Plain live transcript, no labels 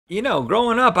You know,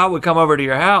 growing up, I would come over to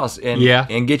your house and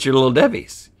get your little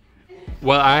Debbies.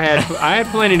 Well, I had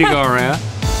plenty to go around.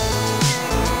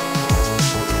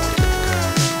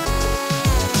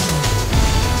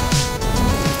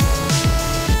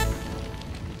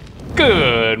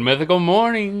 Good mythical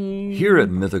morning. Here at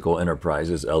Mythical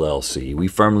Enterprises, LLC, we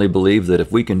firmly believe that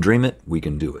if we can dream it, we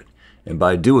can do it. And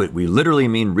by do it, we literally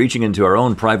mean reaching into our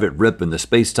own private rip in the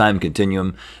space-time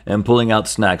continuum and pulling out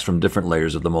snacks from different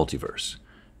layers of the multiverse.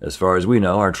 As far as we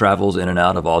know, our travels in and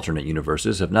out of alternate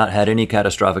universes have not had any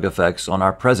catastrophic effects on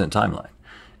our present timeline.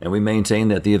 And we maintain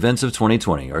that the events of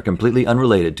 2020 are completely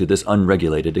unrelated to this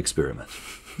unregulated experiment.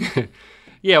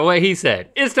 Yeah, what he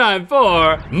said. It's time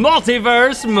for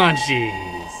Multiverse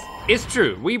Munchies. It's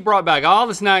true, we brought back all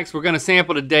the snacks we're gonna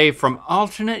sample today from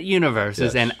alternate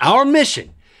universes, and our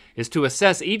mission is to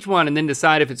assess each one and then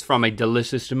decide if it's from a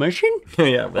delicious dimension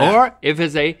or if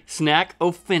it's a snack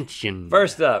offension.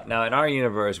 First up, now in our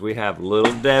universe, we have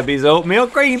Little Debbie's oatmeal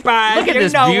cream pie. Look at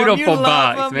this beautiful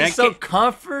box, man. It's so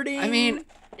comforting. I mean,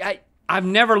 I've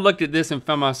never looked at this and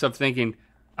found myself thinking,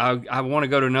 I want to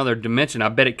go to another dimension. I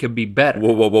bet it could be better.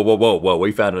 Whoa,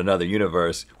 we found another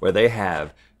universe where they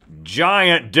have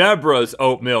Giant Deborah's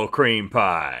oatmeal cream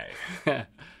pie.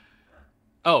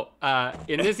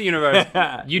 In this universe,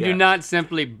 you do not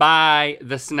simply buy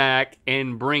the snack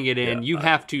and bring it in. You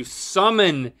have to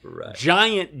summon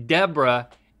Giant Deborah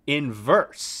in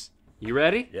verse. You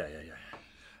ready? Yeah.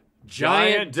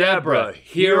 Giant Deborah,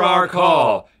 hear our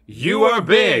call. You are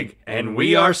big and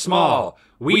we are small.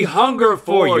 We hunger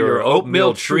for your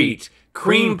oatmeal treat.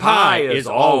 Cream pie is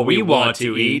all we want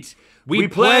to eat. We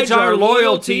pledge our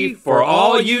loyalty for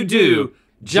all you do.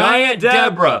 Giant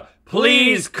Deborah,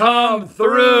 please come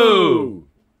through.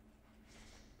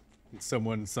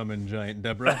 Someone summon Giant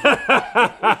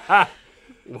Deborah.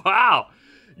 Wow.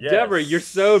 Yes. Deborah, you're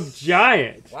so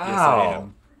giant. Wow. Yes, I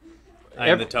am. I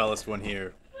am the tallest one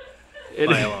here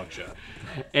by a long shot.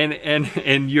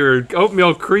 And your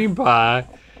oatmeal cream pie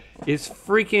is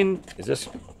freaking. Is this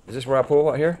where I pull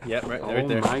out here? Yeah, right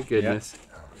there. Oh my goodness. Yep.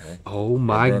 Okay. Oh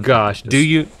my gosh. Do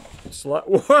you?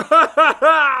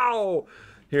 Wow!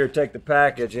 Here, take the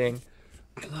packaging.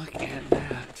 Look at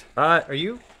that. Are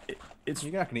you?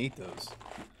 You're not gonna eat those.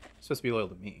 You're supposed to be loyal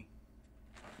to me.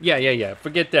 Yeah.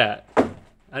 Forget that.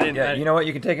 You know what?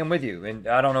 You can take them with you, and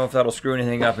I don't know if that'll screw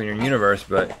anything up in your universe,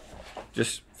 but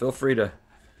just feel free to.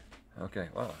 Okay.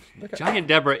 Wow. Giant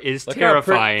Deborah is look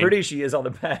terrifying. How pretty she is on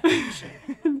the package.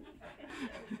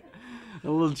 A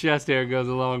little chest hair goes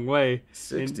a long way.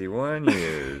 61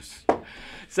 years.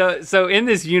 So in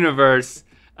this universe,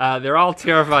 they're all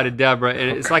terrified of Deborah,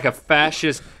 and it's like a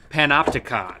fascist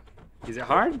panopticon. Is it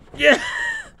hard? Yeah.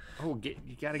 Oh, you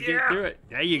gotta get through it.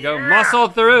 There you go, muscle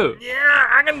through. Yeah,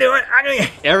 I can do it.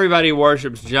 Everybody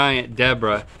worships Giant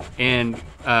Deborah, and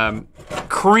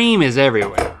cream is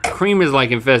everywhere. Cream is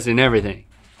like infesting everything.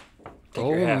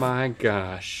 Oh my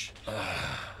gosh.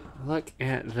 Look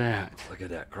at that. Look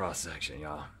at that cross section,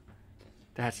 y'all.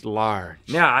 That's large.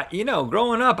 Now, you know,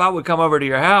 growing up, I would come over to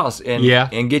your house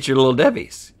and get your little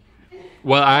Debbies.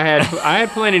 Well, I had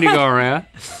plenty to go around.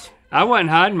 I wasn't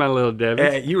hiding my little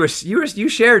Debbie. You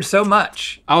shared so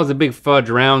much. I was a big fudge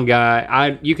round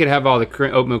guy. You could have all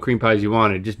the oatmeal cream pies you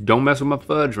wanted. Just don't mess with my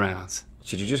fudge rounds.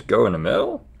 Should you just go in the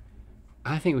middle?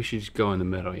 I think we should just go in the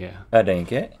middle, yeah. I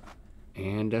think it.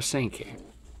 And a sink it.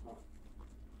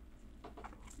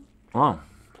 Wow,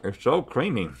 it's so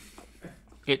creamy.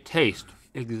 It tastes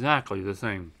exactly the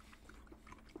same.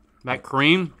 That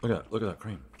cream. Look at that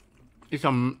cream. It's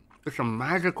a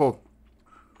magical.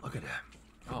 Look at that.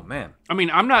 Oh man. I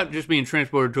mean, I'm not just being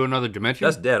transported to another dimension.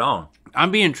 That's dead on. I'm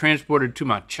being transported to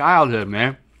my childhood,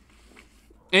 man.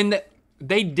 And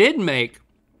they did make,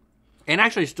 and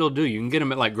actually still do. You can get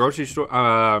them at like grocery store,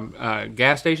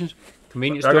 gas stations,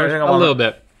 convenience stores, a little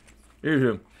bit.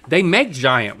 You They make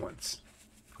giant ones,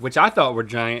 which I thought were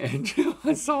giant until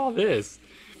I saw this.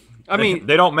 I mean,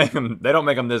 they don't make them. They don't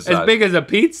make them this size. As big as a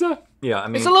pizza. Yeah, I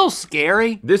mean, it's a little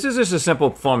scary. This is just a simple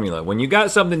formula. When you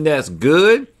got something that's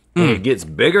good and it gets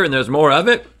bigger and there's more of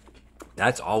it,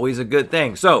 that's always a good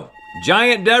thing. So,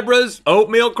 Giant Deborah's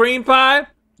oatmeal cream pie,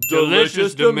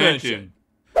 delicious dimension.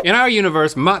 In our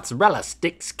universe, mozzarella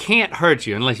sticks can't hurt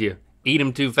you unless you eat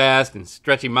them too fast and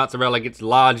stretchy mozzarella gets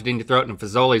lodged in your throat and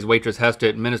Fazoli's waitress has to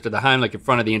administer the Heimlich in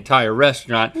front of the entire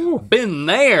restaurant. Ooh. Been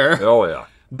there. Oh yeah.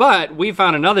 But we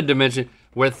found another dimension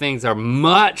where things are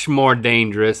much more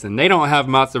dangerous and they don't have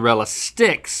mozzarella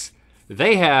sticks.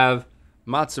 They have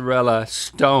mozzarella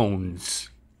stones.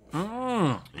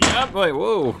 Yep, wait,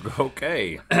 whoa,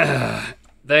 okay.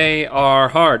 They are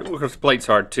hard. Ooh, this plate's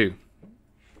hard too.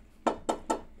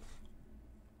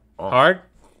 Hard?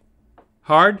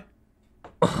 Hard?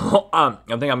 I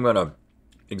think I'm gonna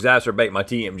exacerbate my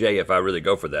TMJ if I really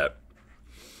go for that.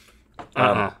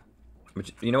 But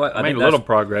you know what? I made a little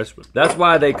progress. But... That's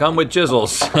why they come with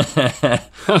chisels.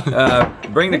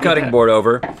 Bring the cutting board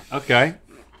over. Okay.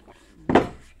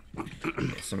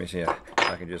 Let me see if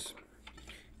I can just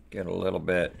get a little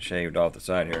bit shaved off the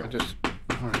side here.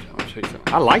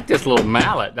 I like this little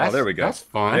mallet. That's, there we go. That's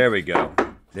fun. There we go.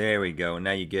 There we go. And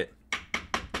now you get...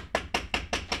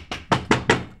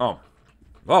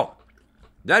 Oh,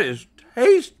 that is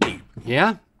tasty.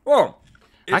 Yeah? Oh,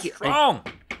 it's strong.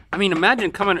 I mean,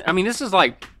 imagine coming, I mean, this is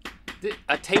like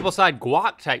a tableside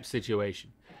guac type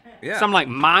situation. Yeah. Some like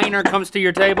miner comes to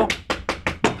your table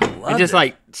and just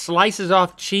like slices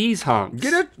off cheese hunks.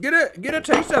 Get a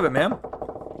taste of it, man.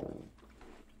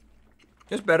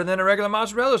 It's better than a regular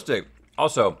mozzarella stick.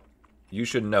 Also, you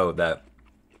should know that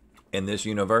in this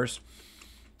universe,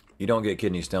 you don't get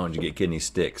kidney stones, you get kidney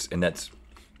sticks, and that's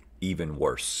even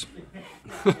worse.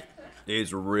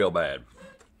 It's real bad.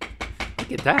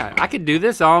 Look at that. I could do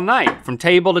this all night, from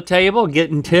table to table,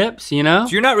 getting tips, you know?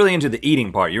 So you're not really into the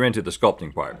eating part, you're into the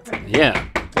sculpting part. Yeah.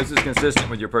 This is consistent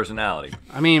with your personality.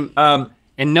 I mean,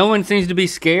 and no one seems to be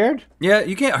scared? Yeah,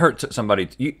 you can't hurt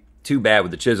somebody too bad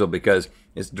with the chisel because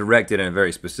it's directed in a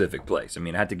very specific place. I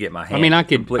mean, I had to get my hand. I mean, I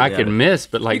could miss,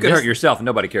 but like you could hurt yourself and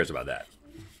nobody cares about that.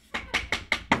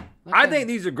 I think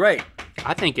these are great.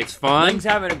 I think it's fun. Link's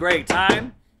having a great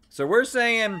time. So we're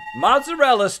saying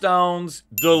mozzarella stones,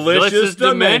 delicious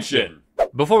dimension.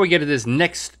 Before we get to this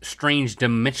next strange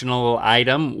dimensional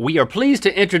item, we are pleased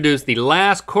to introduce the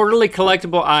last quarterly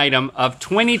collectible item of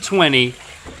 2020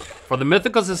 for the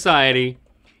Mythical Society.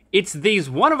 It's these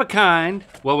one-of-a-kind,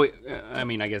 well, I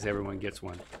mean, I guess everyone gets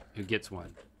one who gets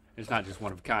one. It's not just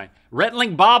one of a kind.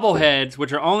 Rettling bobbleheads,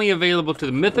 which are only available to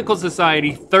the Mythical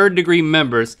Society 3rd degree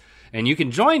members, and you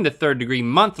can join the 3rd degree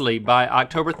monthly by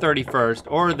October 31st,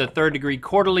 or the 3rd degree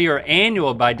quarterly or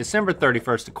annual by December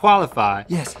 31st to qualify.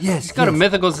 Yes. Just go to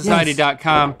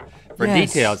mythicalsociety.com for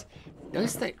details.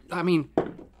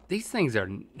 These things are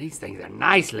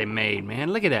nicely made,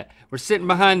 man. Look at that. We're sitting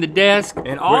behind the desk.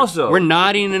 And also, we're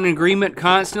nodding in agreement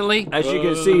constantly. As you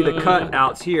can see, the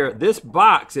cutouts here, this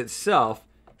box itself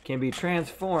can be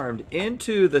transformed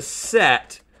into the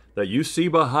set that you see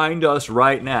behind us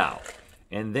right now.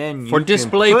 And then you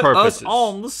display can put purposes. us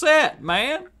on the set,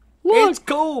 man. Look. It's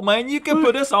cool, man. You can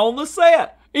put us on the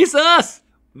set. It's us.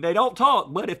 They don't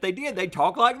talk, but if they did, they'd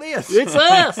talk like this. It's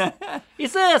us.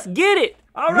 It's us. Get it.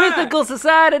 All right.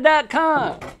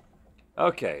 MythicalSociety.com.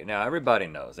 Okay, now everybody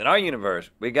knows. In our universe,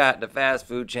 we got the fast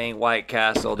food chain White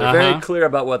Castle. They're very clear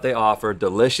about what they offer.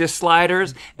 Delicious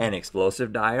sliders and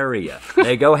explosive diarrhea.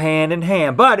 They go hand in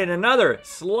hand. But in another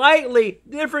slightly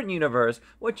different universe,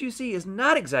 what you see is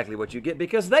not exactly what you get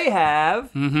because they have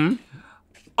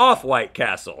off White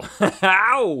Castle.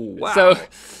 Ow, wow.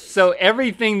 So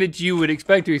everything that you would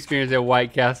expect to experience at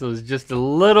White Castle is just a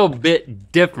little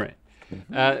bit different.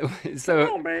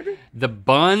 The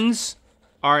buns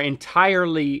are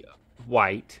entirely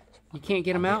white. You can't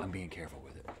get them out? I'm being careful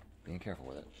with it.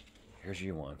 Here's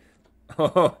you one.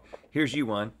 Oh, here's you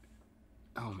one.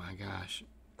 Oh my gosh.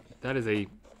 That is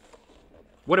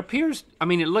what appears, I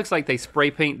mean, it looks like they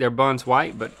spray paint their buns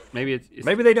white, but maybe it's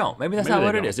maybe they don't. Maybe that's not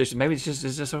what it don't. is. Maybe it's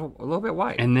just a little bit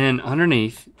white. And then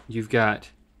underneath, you've got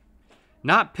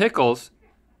not pickles,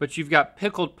 but you've got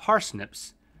pickled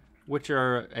parsnips, which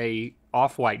are a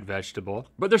off-white vegetable.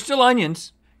 But they're still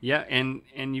onions. Yeah, and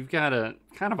you've got a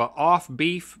kind of a off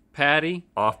beef patty.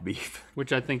 Off beef.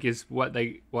 Which I think is what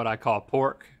I call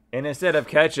pork. And instead of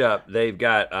ketchup, they've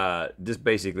got this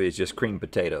basically is just creamed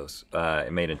potatoes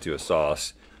made into a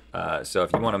sauce. So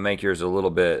if you want to make yours a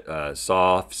little bit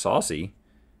saucy,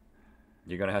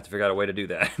 you're gonna have to figure out a way to do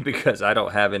that because I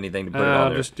don't have anything to put it on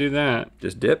there. Just do that.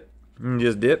 Just dip.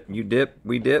 Just dip. You dip.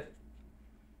 We dip.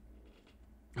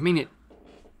 I mean,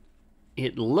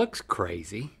 it looks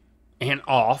crazy and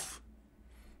off.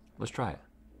 Let's try it.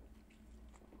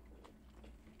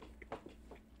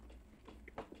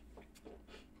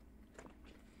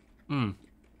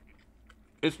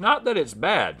 It's not that it's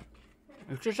bad.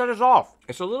 It's just that it's off.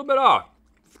 It's a little bit off.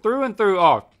 Through and through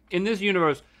off. In this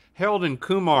universe, Harold and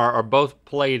Kumar are both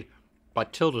played by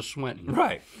Tilda Swinton.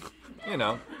 Right. You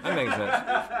know, that makes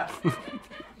sense.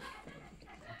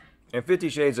 And 50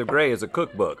 Shades of Grey is a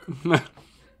cookbook.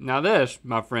 Now this,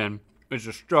 my friend, is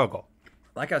a struggle.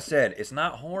 Like I said, it's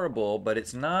not horrible, but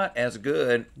it's not as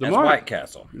good as White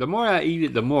Castle. The more I eat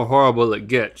it, the more horrible it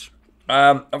gets.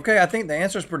 Okay, I think the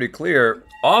answer is pretty clear.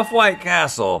 Off White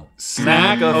Castle,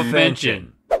 snack of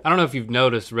invention. I don't know if you've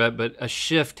noticed, Rhett, but a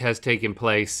shift has taken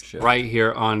place right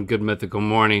here on Good Mythical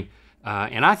Morning.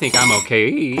 and I think I'm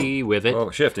okay with it.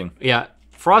 Oh, shifting. Yeah,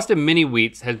 Frosted Mini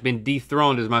Wheats has been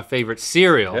dethroned as my favorite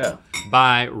cereal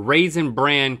by Raisin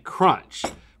Bran Crunch,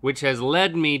 which has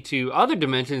led me to other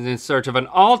dimensions in search of an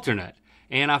alternate,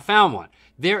 and I found one.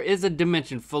 There is a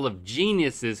dimension full of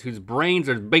geniuses whose brains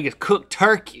are as big as cooked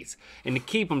turkeys, and to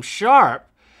keep them sharp,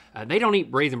 they don't eat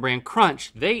Raisin Bran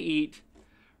Crunch, they eat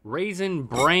Raisin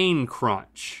Brain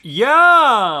Crunch.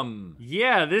 Yum!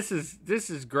 Yeah, this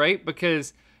is great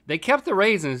because they kept the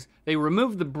raisins, they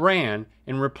removed the bran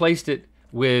and replaced it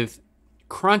with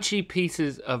crunchy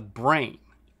pieces of brain.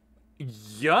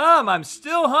 Yum, I'm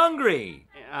still hungry.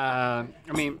 I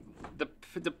mean,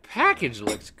 the package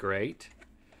looks great.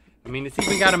 I mean, it's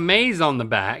even got a maze on the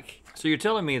back. So you're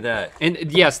telling me that... And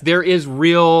yes, there is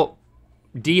real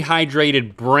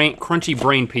dehydrated brain, crunchy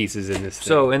brain pieces in this thing.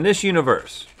 So in this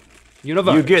universe,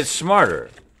 you get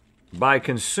smarter by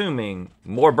consuming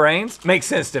more brains? Makes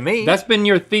sense to me. That's been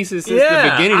your thesis since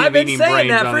the beginning of eating brains on this show. I've been saying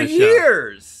that for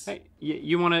years. Hey,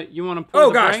 you wanna pour Oh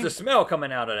the gosh, brain? the smell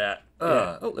coming out of that.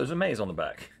 Yeah. Oh, there's a maze on the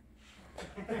back.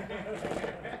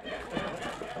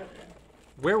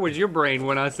 Where was your brain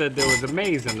when I said there was a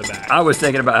maze in the back? I was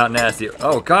thinking about how nasty.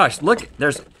 Oh gosh, look,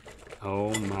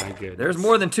 Oh my goodness. there's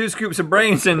more than 2 scoops of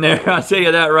brains in there. I'll tell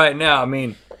you that right now. I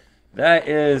mean, that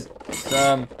is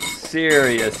some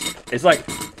serious. It's like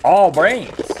all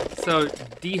brains. So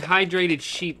dehydrated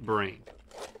sheep brain.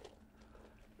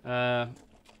 And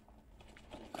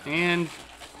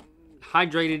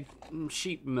hydrated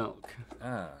sheep milk.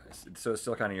 So it's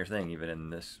still kind of your thing, even in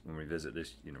this, when we visit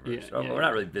this universe. Yeah, yeah. We're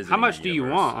not really visiting. How much the do you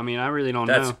universe. want? I mean, I really don't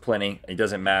That's know. plenty. It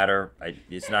doesn't matter.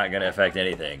 It's not going to affect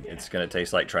anything. It's going to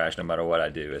taste like trash no matter what I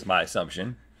do, is my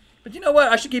assumption. But you know what?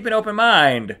 I should keep an open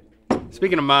mind.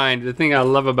 Speaking of mind, the thing I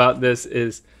love about this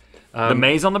is The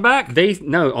maze on the back?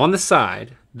 on the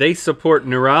side, they support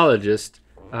neurologists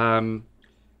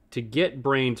to get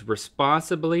brains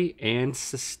responsibly and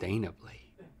sustainably.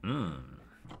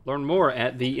 Learn more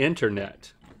at the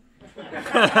internet.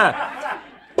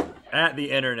 At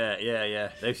the internet, yeah.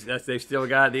 They've still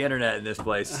got the internet in this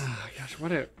place. Oh gosh,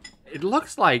 it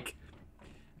looks like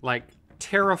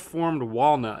terraformed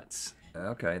walnuts.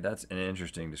 Okay, that's an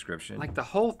interesting description. Like the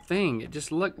whole thing,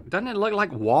 doesn't it look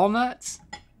like walnuts?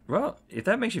 Well, if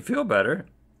that makes you feel better,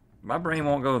 my brain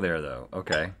won't go there though.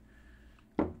 Okay.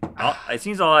 It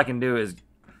seems all I can do is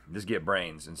just get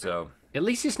brains, and so. At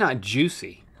least it's not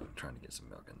juicy. I'm trying to get some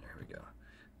milk in there. Here we go.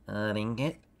 Adding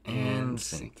it and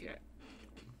sink it.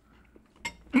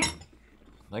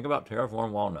 Think about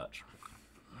terraform walnuts.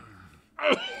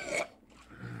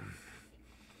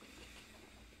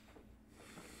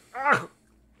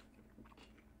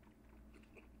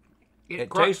 It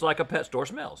tastes like a pet store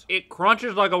smells. It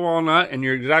crunches like a walnut, and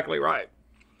you're exactly right.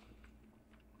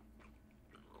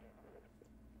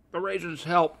 The raisins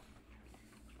help.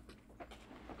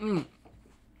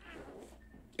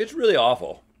 It's really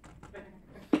awful.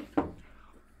 I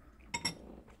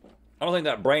don't think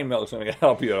that brain milk's gonna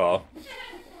help you at all.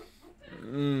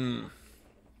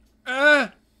 I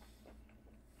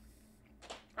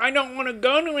don't want to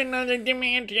go to another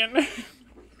dimension.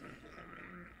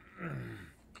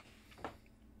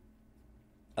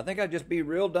 I think I'd just be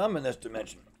real dumb in this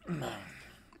dimension.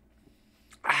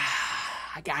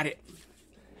 I got it.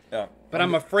 Yeah. But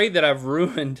I'm afraid that I've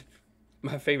ruined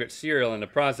my favorite cereal in the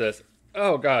process.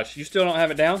 Oh gosh, you still don't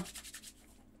have it down?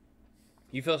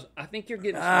 I think you're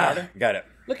getting smarter. Got it.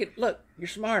 Look, you're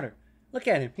smarter. Look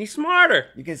at him, he's smarter.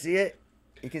 You can see it?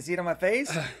 You can see it on my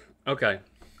face? Okay.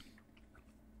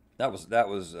 That was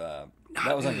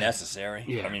unnecessary.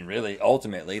 Yeah. I mean, really,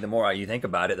 ultimately, the more you think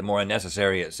about it, the more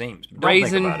unnecessary it seems. But don't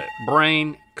Raisin think about it.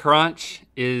 Brain Crunch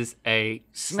is a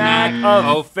Snack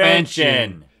of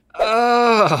offension.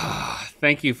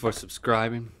 Thank you for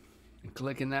subscribing and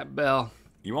clicking that bell.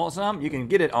 You want some? You can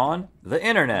get it on the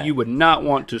internet. You would not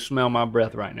want to smell my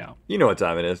breath right now. You know what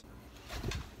time it is.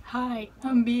 Hi,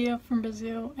 I'm Bia from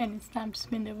Brazil, and it's time to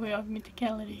spin the wheel of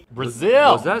mythicality.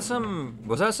 Brazil. Was that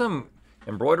some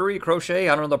embroidery, crochet?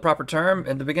 I don't know the proper term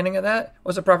in the beginning of that.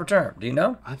 What's the proper term? Do you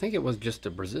know? I think it was just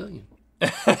a Brazilian.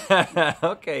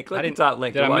 Okay, click the top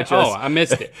link to watch Oh, I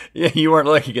missed it. Yeah, you weren't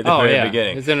looking at the very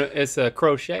beginning. It's a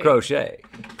crochet. Crochet.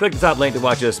 Click the top link to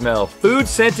watch us smell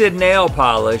food-scented nail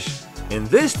polish in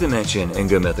this dimension and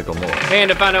go mythical more. And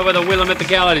to find out where the wheel of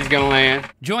mythicality is gonna land,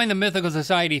 join the Mythical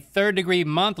Society 3rd Degree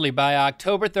Monthly by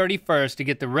October 31st to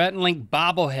get the Rhett and Link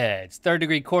bobbleheads. 3rd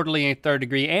Degree Quarterly and 3rd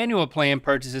Degree Annual Plan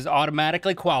purchases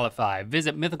automatically qualify.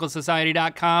 Visit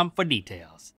mythicalsociety.com for details.